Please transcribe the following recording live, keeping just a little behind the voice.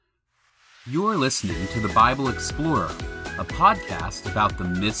You're listening to The Bible Explorer, a podcast about the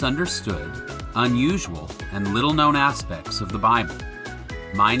misunderstood, unusual, and little-known aspects of the Bible.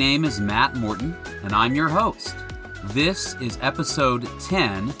 My name is Matt Morton, and I'm your host. This is episode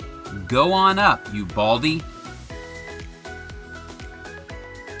 10, Go On Up, You Baldy.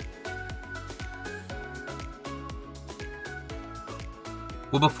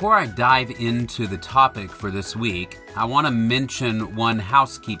 Well, before I dive into the topic for this week, I want to mention one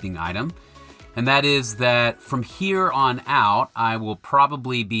housekeeping item, and that is that from here on out, I will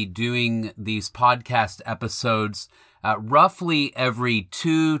probably be doing these podcast episodes roughly every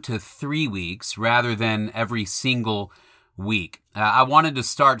 2 to 3 weeks rather than every single week. I wanted to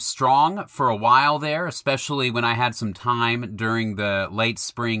start strong for a while there, especially when I had some time during the late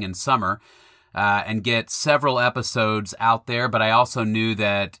spring and summer, and get several episodes out there, but I also knew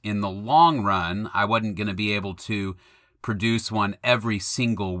that in the long run, I wasn't going to be able to produce one every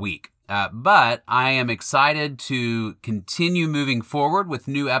single week. But I am excited to continue moving forward with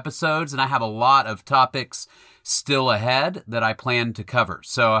new episodes, and I have a lot of topics still ahead that I plan to cover,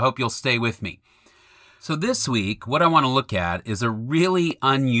 so I hope you'll stay with me. So this week, what I want to look at is a really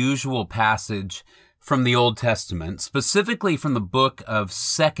unusual passage from the Old Testament, specifically from the book of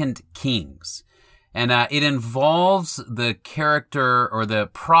 2 Kings. And it involves the character or the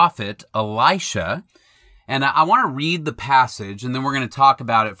prophet Elisha. And I want to read the passage, and then we're going to talk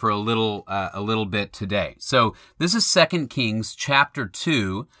about it for a little bit today. So this is 2 Kings chapter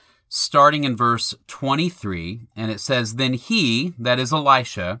 2, starting in verse 23. And it says, "Then he," that is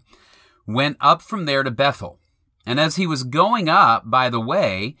Elisha, "went up from there to Bethel. And as he was going up by the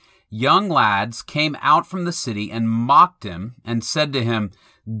way, young lads came out from the city and mocked him and said to him,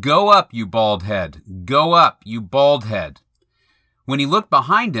 'Go up, you bald head. Go up, you bald head.' When he looked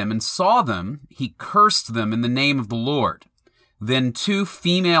behind him and saw them, he cursed them in the name of the Lord. Then 2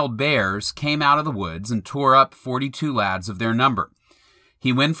 female bears came out of the woods and tore up 42 lads of their number.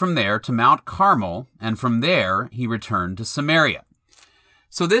 He went from there to Mount Carmel, and from there he returned to Samaria."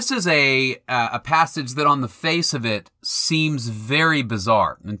 So this is a passage that on the face of it seems very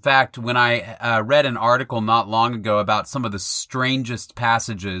bizarre. In fact, when I read an article not long ago about some of the strangest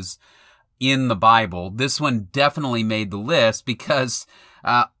passages in the Bible, this one definitely made the list because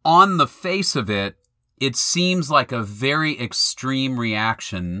on the face of it, it seems like a very extreme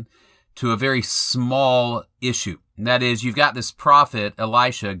reaction to a very small issue. And that is, you've got this prophet,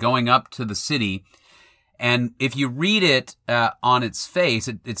 Elisha, going up to the city, and if you read it on its face,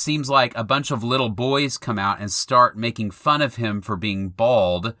 it seems like a bunch of little boys come out and start making fun of him for being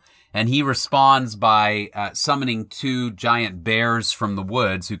bald. And he responds by summoning 2 giant bears from the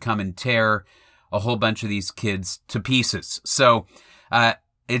woods who come and tear a whole bunch of these kids to pieces. So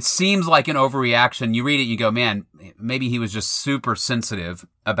it seems like an overreaction. You read it, you go, man, maybe he was just super sensitive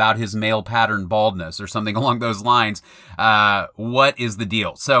about his male pattern baldness or something along those lines. What is the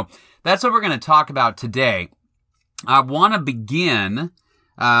deal? So that's what we're going to talk about today. I want to begin,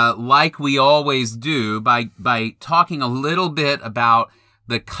 like we always do, by talking a little bit about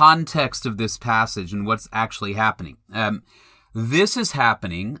the context of this passage and what's actually happening. This is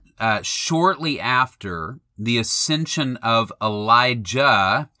happening shortly after the ascension of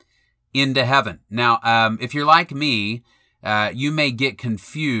Elijah into heaven. Now, if you're like me, you may get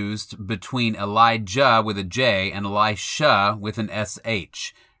confused between Elijah with a J and Elisha with an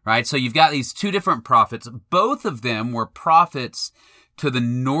SH, right? So you've got these 2 different prophets. Both of them were prophets to the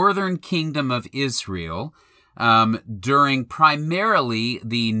northern kingdom of Israel, during primarily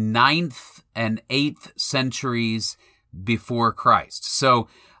the 9th and 8th centuries before Christ. So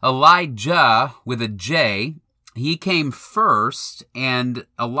Elijah with a J, he came first, and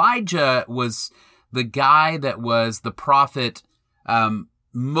Elijah was the guy that was the prophet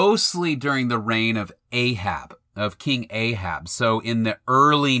mostly during the reign of Ahab, of King Ahab. So in the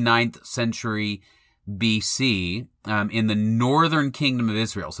early 9th century BC, in the northern kingdom of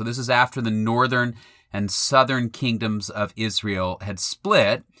Israel. So this is after the northern and southern kingdoms of Israel had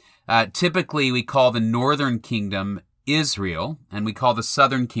split. Typically, we call the northern kingdom Israel, and we call the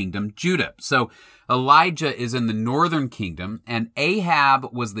southern kingdom Judah. So Elijah is in the northern kingdom, and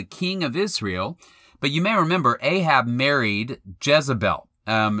Ahab was the king of Israel. But you may remember Ahab married Jezebel.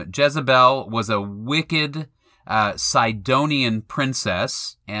 Jezebel was a wicked Sidonian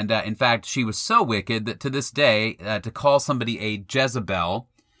princess, and in fact, she was so wicked that to this day, to call somebody a Jezebel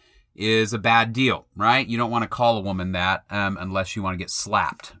is a bad deal, right? You don't want to call a woman that unless you want to get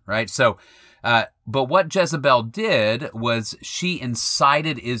slapped, right? So, but what Jezebel did was she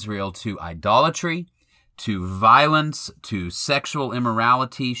incited Israel to idolatry, to violence, to sexual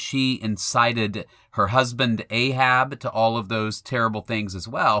immorality. She incited her husband Ahab to all of those terrible things as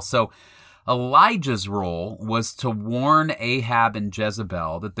well. So Elijah's role was to warn Ahab and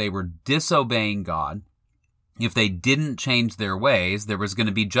Jezebel that they were disobeying God. If they didn't change their ways, there was going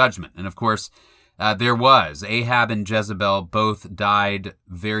to be judgment. And of course, there was. Ahab and Jezebel both died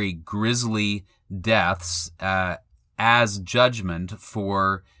very grisly deaths as judgment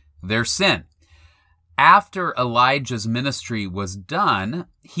for their sin. After Elijah's ministry was done,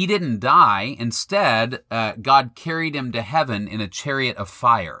 he didn't die. Instead, God carried him to heaven in a chariot of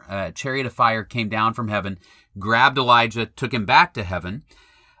fire. A chariot of fire came down from heaven, grabbed Elijah, took him back to heaven.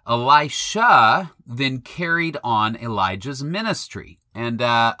 Elisha then carried on Elijah's ministry. And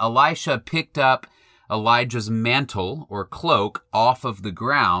Elisha picked up Elijah's mantle or cloak off of the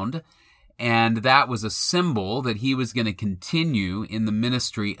ground, and that was a symbol that he was going to continue in the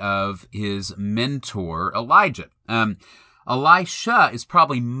ministry of his mentor, Elijah. Elisha is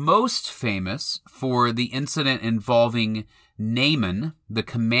probably most famous for the incident involving Naaman, the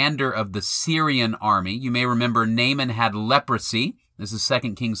commander of the Syrian army. You may remember Naaman had leprosy. This is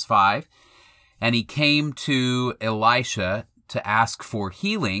 2 Kings 5. And he came to Elisha to ask for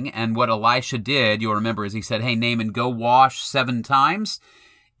healing. And what Elisha did, you'll remember, is he said, hey, Naaman, go wash 7 times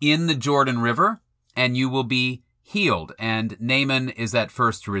in the Jordan River, and you will be healed. And Naaman is at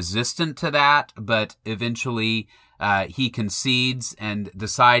first resistant to that, but eventually he concedes and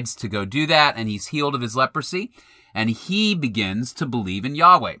decides to go do that, and he's healed of his leprosy, and he begins to believe in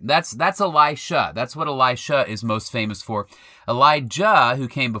Yahweh. That's Elisha. That's what Elisha is most famous for. Elijah, who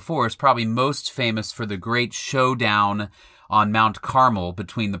came before, is probably most famous for the great showdown on Mount Carmel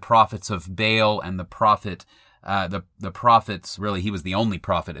between the prophets of Baal and the prophet the prophets, really, he was the only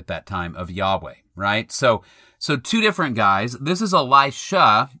prophet at that time of Yahweh, right? So 2 different guys. This is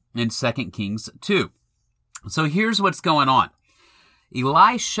Elisha in 2 Kings 2. So here's what's going on.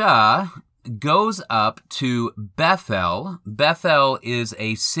 Elisha goes up to Bethel. Bethel is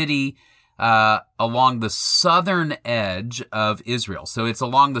a city along the southern edge of Israel. So it's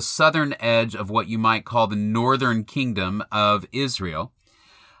along the southern edge of what you might call the northern kingdom of Israel.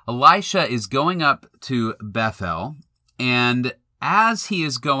 Elisha is going up to Bethel, and as he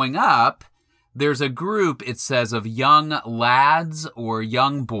is going up, there's a group, it says, of young lads or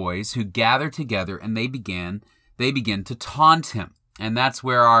young boys who gather together, and they begin to taunt him. And that's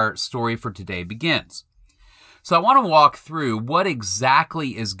where our story for today begins. So I want to walk through what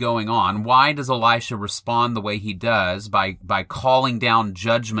exactly is going on. Why does Elisha respond the way he does by calling down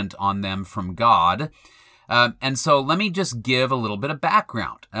judgment on them from God? And so let me just give a little bit of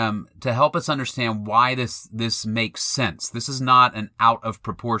background to help us understand why this makes sense. This is not an out of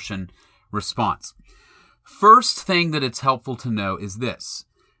proportion response. First thing that it's helpful to know is this.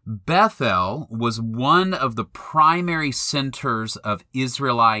 Bethel was one of the primary centers of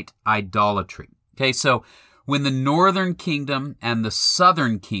Israelite idolatry. Okay, so when the northern kingdom and the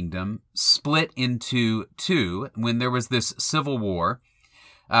southern kingdom split into two, when there was this civil war,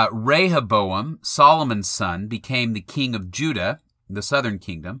 Rehoboam, Solomon's son, became the king of Judah, the southern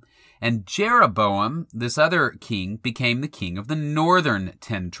kingdom, and Jeroboam, this other king, became the king of the northern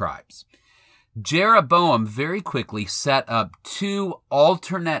 10 tribes. Jeroboam very quickly set up 2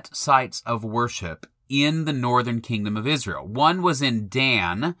 alternate sites of worship in the northern kingdom of Israel. One was in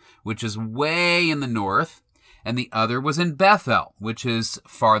Dan, which is way in the north, and the other was in Bethel, which is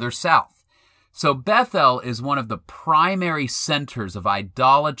farther south. So Bethel is one of the primary centers of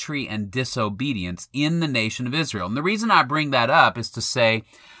idolatry and disobedience in the nation of Israel. And the reason I bring that up is to say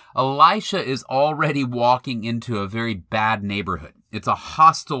Elisha is already walking into a very bad neighborhood. It's a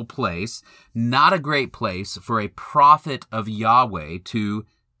hostile place, not a great place for a prophet of Yahweh to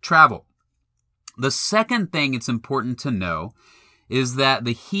travel. The second thing it's important to know is that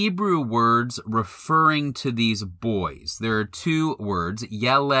the Hebrew words referring to these boys, there are 2 words,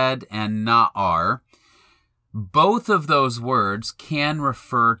 Yeled and Na'ar. Both of those words can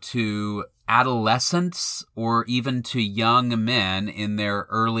refer to adolescents or even to young men in their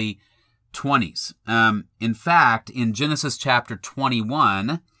early 20s. In fact, in Genesis chapter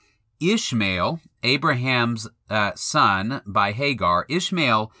 21, Ishmael, Abraham's son by Hagar,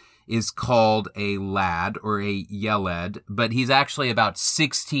 Ishmael is called a lad or a Yeled, but he's actually about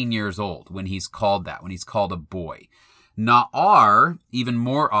 16 years old when he's called that, when he's called a boy. Na'ar, even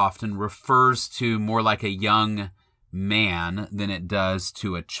more often, refers to more like a young man than it does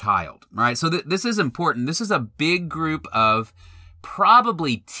to a child. All right, so this is important. This is a big group of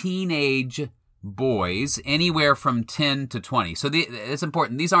probably teenage boys, anywhere from 10 to 20. So it's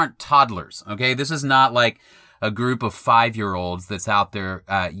important. These aren't toddlers, okay? This is not like a group of 5-year-olds that's out there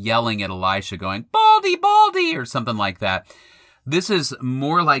yelling at Elisha going, Baldy, Baldy, or something like that. This is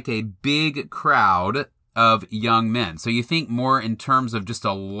more like a big crowd of young men. So you think more in terms of just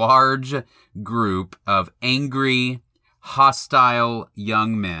a large group of angry, hostile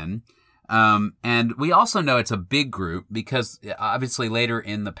young men. And we also know it's a big group because obviously later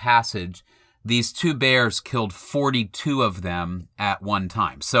in the passage, these two bears killed 42 of them at one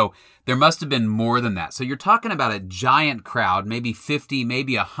time. So there must have been more than that. So you're talking about a giant crowd, maybe 50,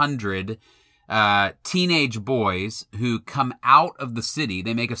 maybe 100 teenage boys who come out of the city.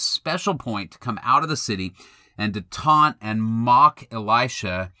 They make a special point to come out of the city and to taunt and mock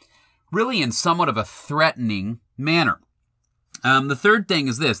Elisha, really in somewhat of a threatening manner. The third thing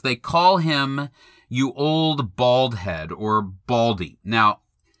is this. They call him, "You old bald head," or Baldy. Now,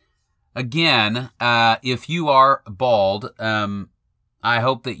 again, if you are bald, I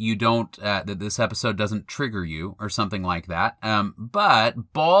hope that you don't, that this episode doesn't trigger you or something like that.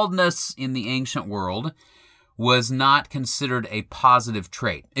 But baldness in the ancient world was not considered a positive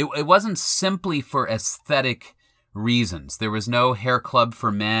trait. It wasn't simply for aesthetic reasons. There was no hair club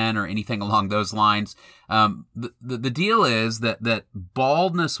for men or anything along those lines. The deal is that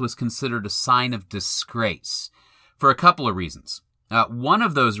baldness was considered a sign of disgrace for a couple of reasons. One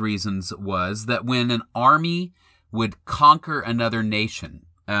of those reasons was that when an army would conquer another nation,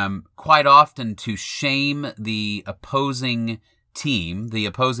 quite often to shame the opposing team, the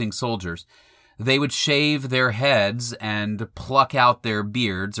opposing soldiers, they would shave their heads and pluck out their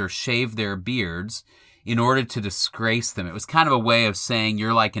beards or shave their beards in order to disgrace them. It was kind of a way of saying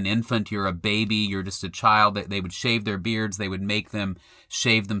you're like an infant, you're a baby, you're just a child. They would shave their beards, they would make them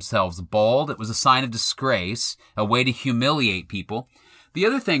shave themselves bald. It was a sign of disgrace, a way to humiliate people. The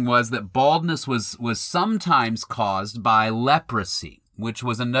other thing was that baldness was sometimes caused by leprosy, which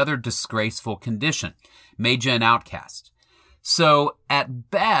was another disgraceful condition, made you an outcast. So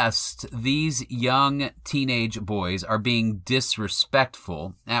at best, these young teenage boys are being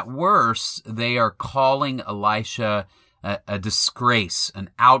disrespectful. At worst, they are calling Elisha a disgrace,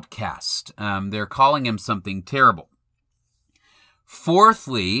 an outcast. They're calling him something terrible.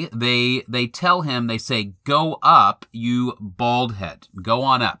 Fourthly, they tell him, they say, "Go up, you bald head. Go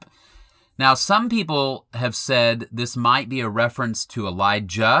on up." Now, some people have said this might be a reference to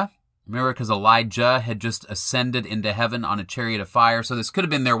Elijah. Remember, because Elijah had just ascended into heaven on a chariot of fire. So this could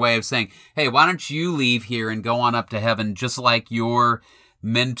have been their way of saying, hey, why don't you leave here and go on up to heaven just like your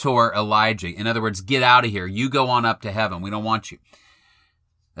mentor Elijah? In other words, get out of here. You go on up to heaven. We don't want you.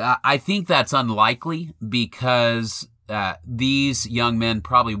 I think that's unlikely because these young men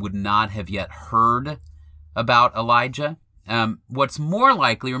probably would not have yet heard about Elijah. What's more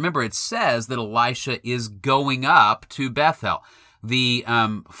likely, remember, it says that Elisha is going up to Bethel. The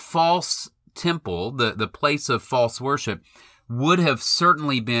false temple, the place of false worship, would have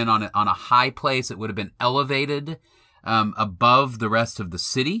certainly been on a high place. It would have been elevated above the rest of the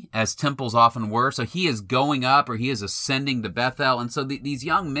city, as temples often were. So he is going up, or he is ascending to Bethel. And so these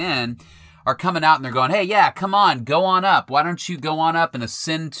young men are coming out and they're going, hey, yeah, come on, go on up. Why don't you go on up and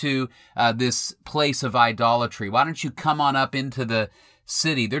ascend to this place of idolatry? Why don't you come on up into the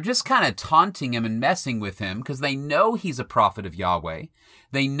city? They're just kind of taunting him and messing with him because they know he's a prophet of Yahweh.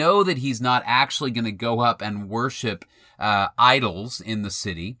 They know that he's not actually going to go up and worship idols in the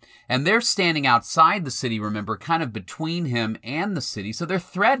city. And they're standing outside the city, remember, kind of between him and the city. So they're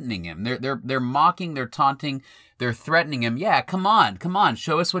threatening him. They're mocking, they're taunting, they're threatening him. Yeah, come on,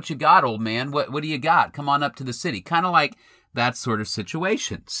 show us what you got, old man. What do you got? Come on up to the city. Kind of like that sort of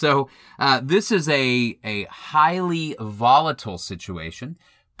situation. So this is a highly volatile situation,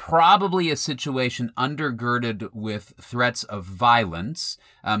 probably a situation undergirded with threats of violence,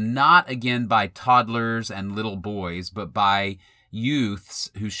 not again by toddlers and little boys, but by youths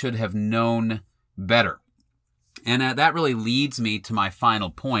who should have known better. And that really leads me to my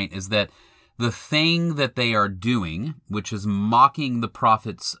final point, is that the thing that they are doing, which is mocking the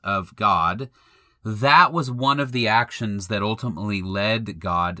prophets of God, that was one of the actions that ultimately led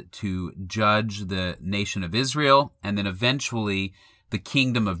God to judge the nation of Israel and then eventually the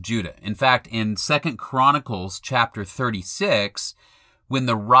kingdom of Judah. In fact, in 2 Chronicles chapter 36, when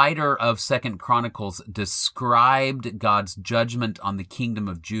the writer of 2 Chronicles described God's judgment on the kingdom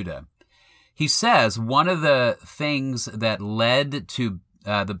of Judah, he says one of the things that led to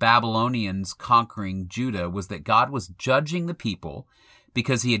the Babylonians conquering Judah was that God was judging the people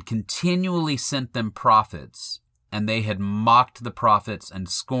because he had continually sent them prophets, and they had mocked the prophets and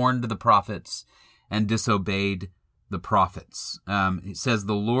scorned the prophets and disobeyed the prophets. It says,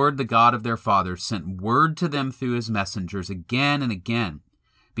 the Lord, the God of their fathers, sent word to them through his messengers again and again,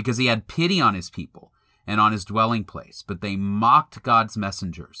 because he had pity on his people and on his dwelling place. But they mocked God's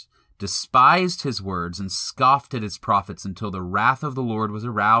messengers, despised his words, and scoffed at his prophets until the wrath of the Lord was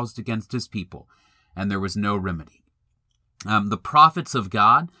aroused against his people, and there was no remedy. The prophets of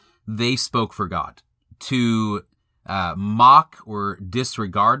God, they spoke for God. To mock or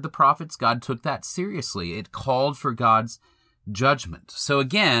disregard the prophets, God took that seriously. It called for God's judgment. So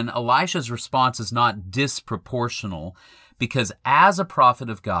again, Elisha's response is not disproportional, because as a prophet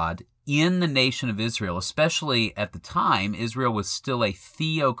of God in the nation of Israel, especially at the time, Israel was still a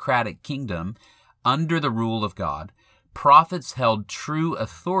theocratic kingdom under the rule of God. Prophets held true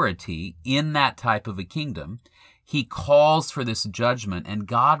authority in that type of a kingdom. He calls for this judgment, and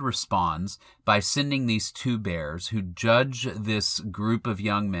God responds by sending these two bears who judge this group of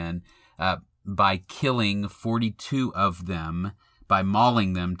young men by killing 42 of them, by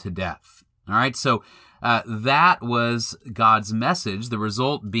mauling them to death. All right, so that was God's message, the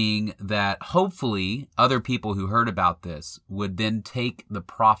result being that hopefully other people who heard about this would then take the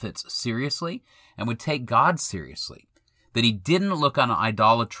prophets seriously and would take God seriously, that he didn't look on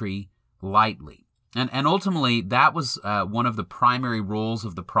idolatry lightly. And ultimately, that was one of the primary roles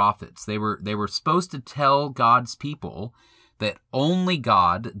of the prophets. They were supposed to tell God's people that only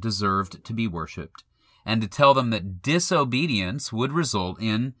God deserved to be worshipped, and to tell them that disobedience would result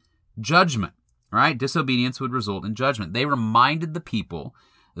in judgment, right? Disobedience would result in judgment. They reminded the people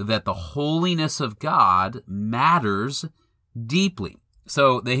that the holiness of God matters deeply.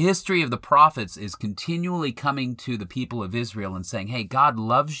 So the history of the prophets is continually coming to the people of Israel and saying, hey, God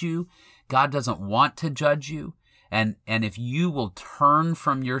loves you. God doesn't want to judge you. And if you will turn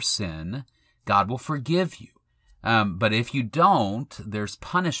from your sin, God will forgive you. But if you don't, there's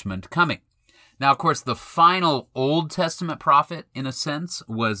punishment coming. Now, of course, the final Old Testament prophet, in a sense,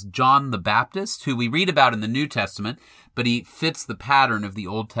 was John the Baptist, who we read about in the New Testament, but he fits the pattern of the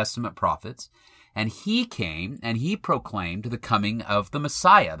Old Testament prophets. And he came and he proclaimed the coming of the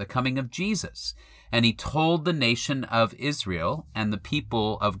Messiah, the coming of Jesus. And he told the nation of Israel and the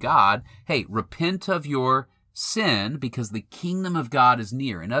people of God, hey, repent of your sin because the kingdom of God is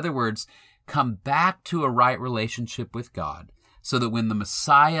near. In other words, come back to a right relationship with God so that when the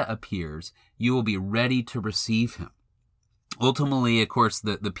Messiah appears, you will be ready to receive him. Ultimately, of course,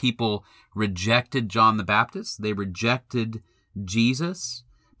 the people rejected John the Baptist. They rejected Jesus.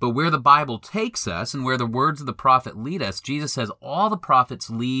 But where the Bible takes us and where the words of the prophet lead us, Jesus says all the prophets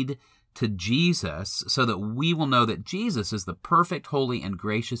lead to Jesus so that we will know that Jesus is the perfect, holy, and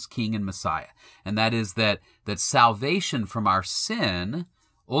gracious King and Messiah. And that is that salvation from our sin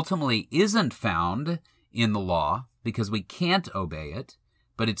ultimately isn't found in the law because we can't obey it,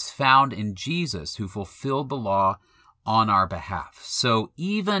 but it's found in Jesus who fulfilled the law on our behalf. So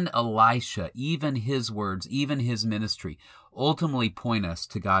even Elisha, even his words, even his ministry ultimately point us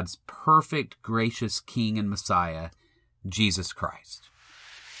to God's perfect, gracious King and Messiah, Jesus Christ.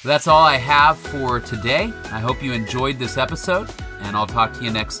 That's all I have for today. I hope you enjoyed this episode, and I'll talk to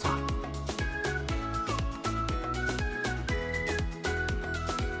you next time.